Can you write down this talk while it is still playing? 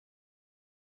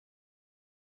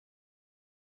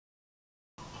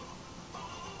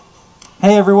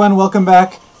Hey everyone, welcome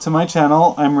back to my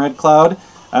channel. I'm Red Cloud.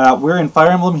 We're in Fire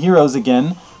Emblem Heroes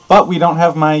again, but we don't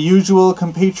have my usual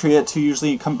compatriot who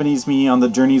usually accompanies me on the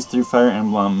journeys through Fire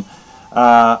Emblem.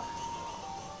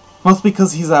 Mostly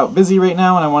because he's out busy right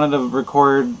now and I wanted to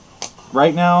record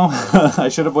right now. I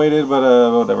should have waited,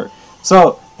 but whatever.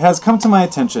 So, it has come to my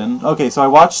attention. Okay, so I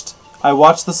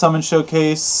watched the Summon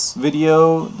Showcase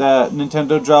video that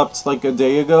Nintendo dropped like a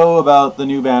day ago about the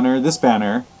new banner, this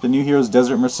banner, the New Heroes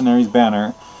Desert Mercenaries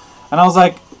banner. And I was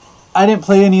like, I didn't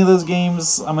play any of those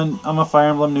games, I'm a Fire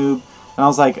Emblem noob, and I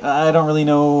was like, I don't really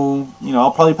know,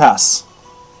 I'll probably pass.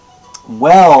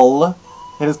 Well,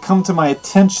 it has come to my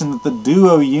attention that the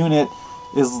duo unit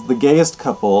is the gayest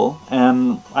couple,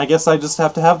 and I guess I just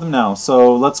have to have them now,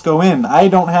 so let's go in. I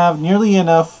don't have nearly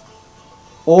enough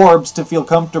orbs to feel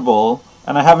comfortable,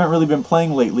 and I haven't really been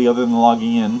playing lately other than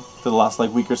logging in for the last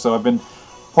like week or so. I've been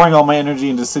pouring all my energy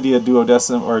into Dissidia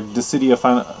Duodecim, or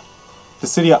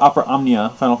Dissidia Opera Omnia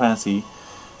Final Fantasy,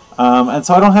 and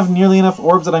so I don't have nearly enough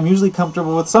orbs that I'm usually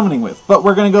comfortable with summoning with. But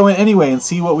we're going to go in anyway and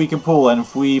see what we can pull, and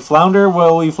if we flounder,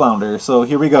 well, we flounder. So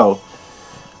here we go.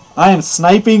 I am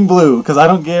sniping blue, because I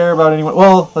don't care about anyone.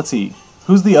 Well, let's see.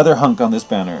 Who's the other hunk on this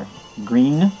banner?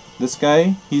 Green? This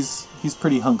guy? He's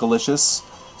pretty hunkalicious.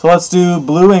 So let's do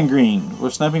blue and green. We're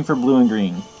sniping for blue and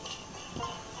green.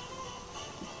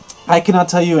 I cannot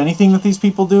tell you anything that these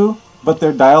people do, but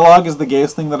their dialogue is the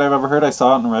gayest thing that I've ever heard. I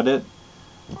saw it on Reddit.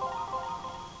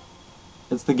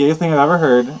 It's the gayest thing I've ever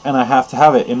heard, and I have to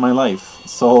have it in my life.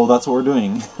 So that's what we're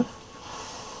doing.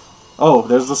 Oh,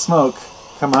 there's the smoke.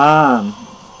 Come on.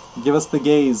 Give us the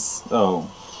gaze.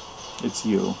 Oh, it's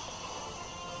you.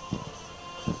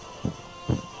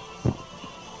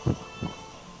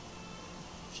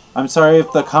 I'm sorry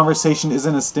if the conversation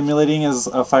isn't as stimulating as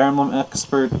a Fire Emblem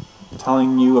expert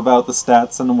telling you about the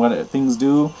stats and what things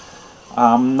do.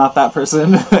 I'm not that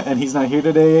person, and he's not here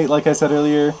today, like I said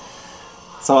earlier.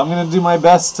 So I'm going to do my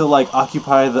best to like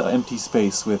occupy the empty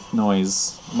space with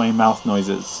noise, my mouth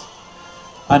noises.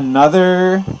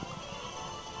 Another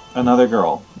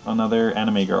girl. Another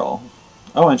anime girl.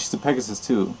 Oh, and she's a Pegasus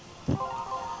too.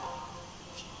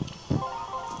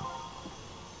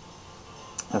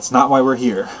 That's not why we're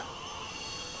here.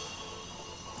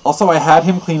 Also, I had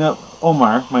him clean up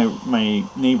Omar, my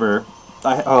neighbor.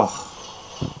 I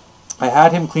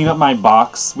had him clean up my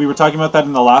box. We were talking about that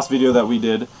in the last video that we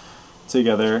did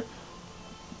together.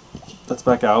 Let's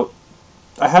back out.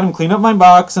 I had him clean up my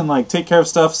box and like take care of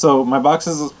stuff, so my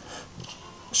boxes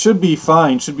should be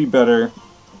fine, should be better.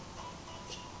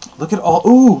 Look at all.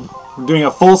 Ooh, we're doing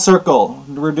a full circle.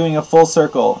 We're doing a full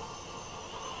circle.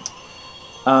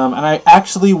 And I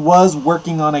actually was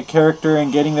working on a character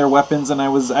and getting their weapons, and I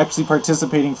was actually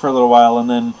participating for a little while, and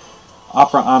then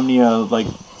Opera Omnia like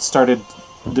started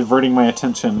diverting my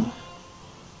attention.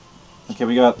 Okay,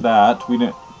 we got that.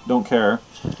 We don't care.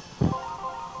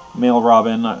 Male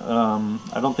Robin.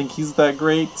 I don't think he's that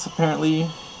great, apparently,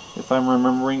 if I'm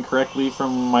remembering correctly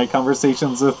from my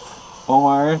conversations with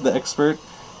Omar, the expert.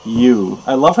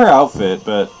 I love her outfit,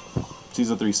 but she's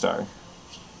a 3-star.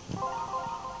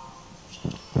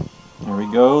 Here we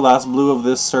go, last blue of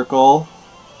this circle.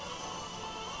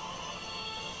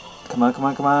 Come on, come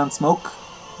on, come on, smoke.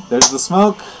 There's the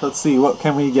smoke. Let's see, what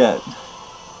can we get?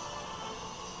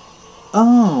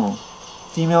 Oh,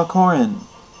 female Corrin.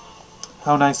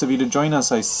 How nice of you to join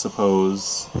us, I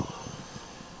suppose.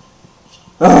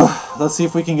 Ugh, let's see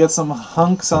if we can get some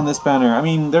hunks on this banner. I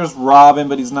mean, there's Robin,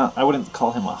 but he's not, I wouldn't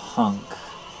call him a hunk.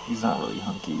 He's not really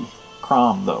hunky.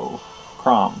 Chrom, though.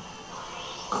 Chrom.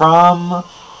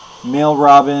 Male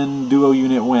Robin, duo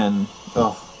unit win.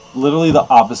 Ugh, literally the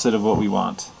opposite of what we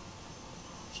want.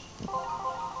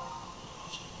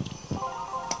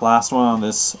 Last one on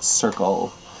this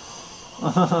circle.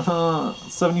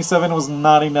 77 was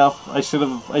not enough. I should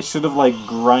have like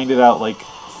grinded out like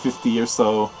 50 or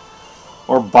so,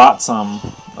 or bought some.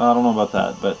 I don't know about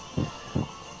that, but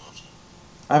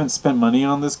I haven't spent money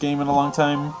on this game in a long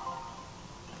time.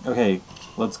 Okay,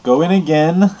 let's go in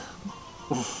again.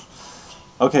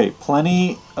 Okay,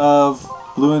 plenty of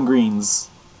blue and greens.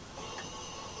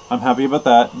 I'm happy about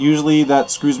that. Usually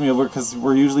that screws me over because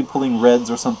we're usually pulling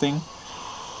reds or something.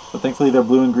 But thankfully their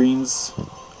blue and greens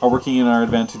are working in our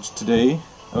advantage today.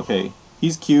 Okay,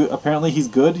 he's cute. Apparently he's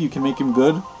good. You can make him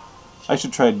good. I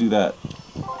should try to do that.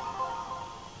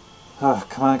 Oh,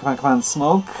 come on, come on, come on.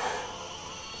 Smoke.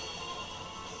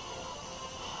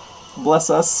 Bless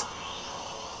us.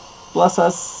 Bless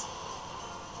us.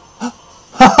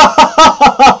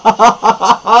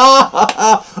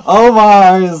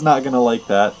 Omar is not gonna like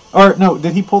that. Or, no,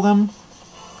 did he pull them?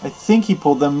 I think he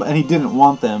pulled them and he didn't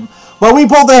want them. Well, we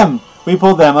pulled them! We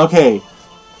pulled them, okay.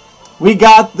 We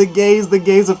got the gays. The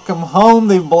gays have come home.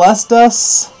 They've blessed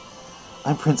us.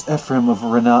 I'm Prince Ephraim of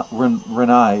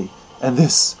Renai, and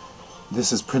this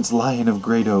is Prince Lion of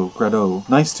Grado.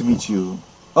 Nice to meet you.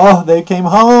 Oh, they came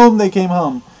home. They came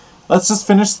home. Let's just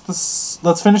finish this.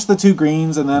 Let's finish the 2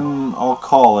 greens, and then I'll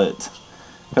call it,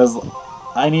 because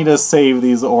I need to save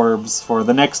these orbs for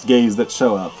the next gays that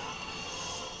show up.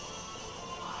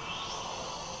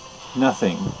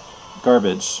 Nothing.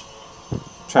 Garbage.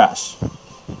 Trash.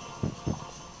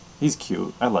 He's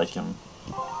cute. I like him.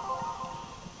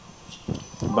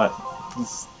 But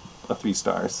he's a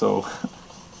 3-star, so...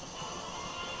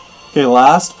 Okay,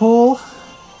 last pull.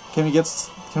 Can we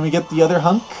get the other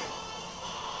hunk?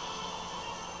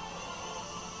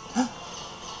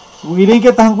 We didn't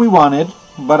get the hunk we wanted,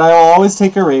 but I'll always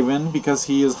take a Raven because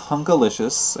he is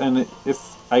hunkalicious, and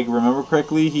if I remember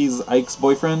correctly, he's Ike's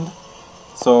boyfriend.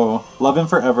 So, love him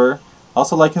forever.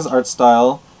 Also like his art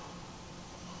style.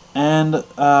 And,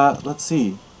 let's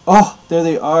see. Oh, there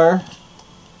they are.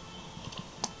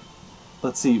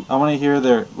 Let's see. I want to hear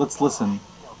their... Let's listen.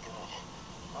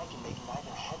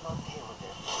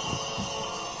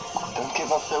 Don't give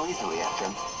up so easily,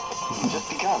 Ephraim. You've just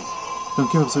begun.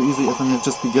 Don't give up so easily, Ephraim. You've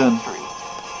just begun. History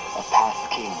of past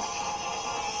kings.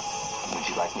 Would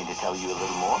you like me to tell you a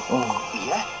little more? Oh.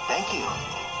 Yes, thank you.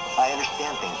 I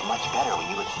understand things much better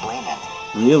when you explain them.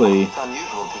 Really? It's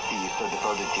unusual to see you so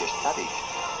devoted to your studies.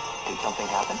 Did something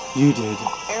happen? You did.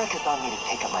 Erica's on me to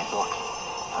take up my books.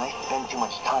 I spend too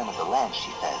much time at the land,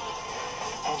 she says.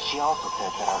 And she also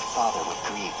says that our father would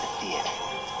grieve to see it.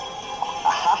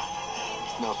 Aha!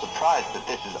 It's no surprise that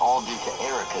this is all due to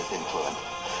Erica's influence.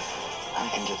 I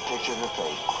can just picture her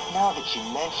face. Now that you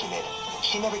mention it,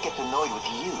 she never gets annoyed with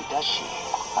you, does she?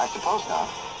 I suppose not.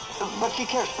 But she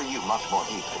cares for you much more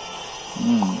deeply.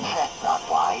 That's not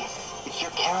why. It's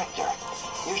your character.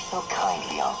 You're so kind,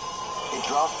 Leon. It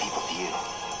draws people to you,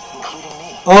 including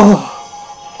me. Oh!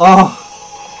 Oh!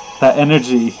 That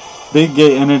energy. Big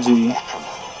gay energy. Ephraim.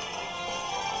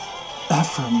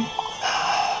 Ephraim.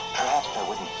 Perhaps I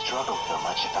wouldn't struggle so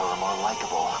much if I were more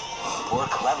likable. Or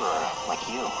cleverer, like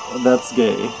you. That's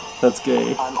gay. That's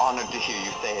gay. I'm honored to hear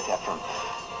you say it, Ephraim.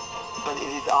 But it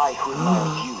is I who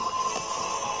admires you.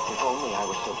 If only I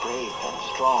were so brave and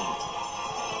strong.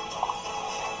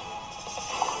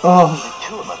 Oh. The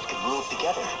 2 of us could rule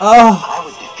together. Oh. I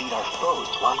would defeat our foes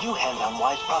while you hand down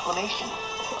wise proclamation.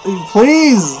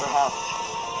 Please! Perhaps.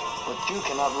 But 2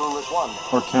 cannot rule as 1.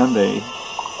 Or can they?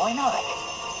 Why not?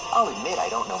 I'll admit I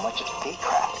don't know much of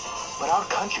statecraft, but our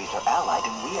countries are allied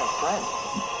and we are friends.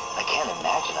 I can't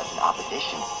imagine us in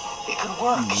opposition. It could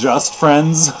work. Just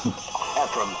friends?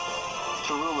 Ephraim,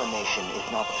 to rule a nation is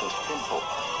not so simple.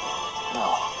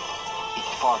 No,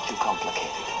 it's far too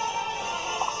complicated.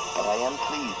 But I am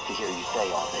pleased to hear you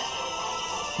say all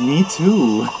this. Me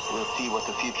too. We'll see what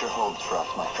the future holds for us,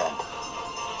 my friend.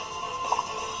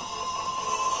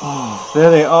 Oh,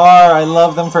 there they are. I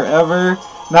love them forever.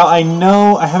 Now, I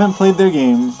know I haven't played their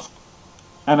game,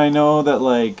 and I know that,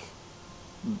 like,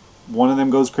 one of them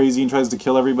goes crazy and tries to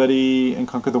kill everybody and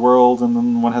conquer the world, and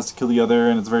then one has to kill the other,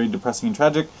 and it's very depressing and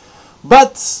tragic.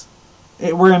 But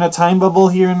we're in a time bubble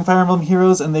here in Fire Emblem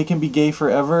Heroes, and they can be gay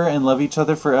forever and love each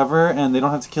other forever, and they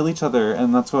don't have to kill each other,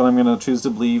 and that's what I'm going to choose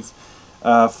to believe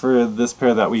for this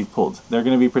pair that we've pulled. They're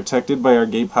going to be protected by our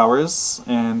gay powers,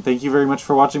 and thank you very much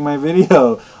for watching my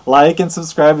video. Like and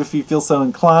subscribe if you feel so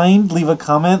inclined. Leave a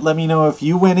comment. Let me know if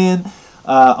you went in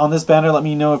on this banner. Let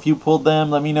me know if you pulled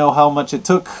them. Let me know how much it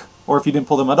took, or if you didn't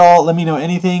pull them at all. Let me know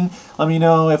anything. Let me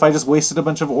know if I just wasted a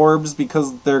bunch of orbs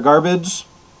because they're garbage.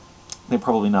 They're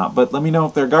probably not, but let me know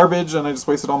if they're garbage and I just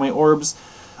wasted all my orbs.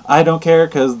 I don't care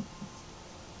because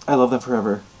I love them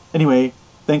forever. Anyway,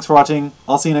 thanks for watching.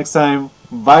 I'll see you next time.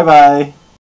 Bye-bye.